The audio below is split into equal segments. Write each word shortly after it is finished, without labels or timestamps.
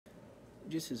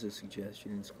Just as a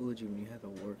suggestion, in Schoology, when you have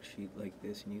a worksheet like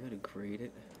this and you gotta grade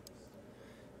it,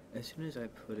 as soon as I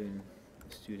put in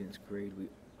the student's grade, we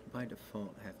by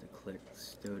default have to click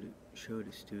show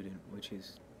to student, which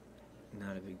is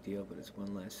not a big deal, but it's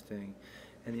one less thing.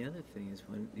 And the other thing is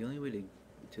when the only way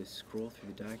to scroll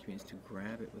through the document is to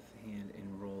grab it with the hand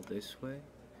and roll this way,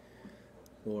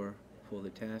 or pull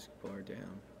the taskbar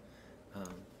down.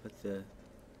 But the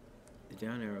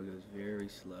down arrow goes very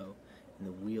slow, and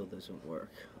the wheel doesn't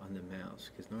work on the mouse,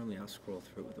 because normally I'll scroll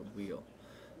through it with a wheel.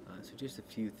 So just a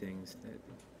few things that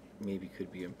maybe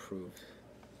could be improved.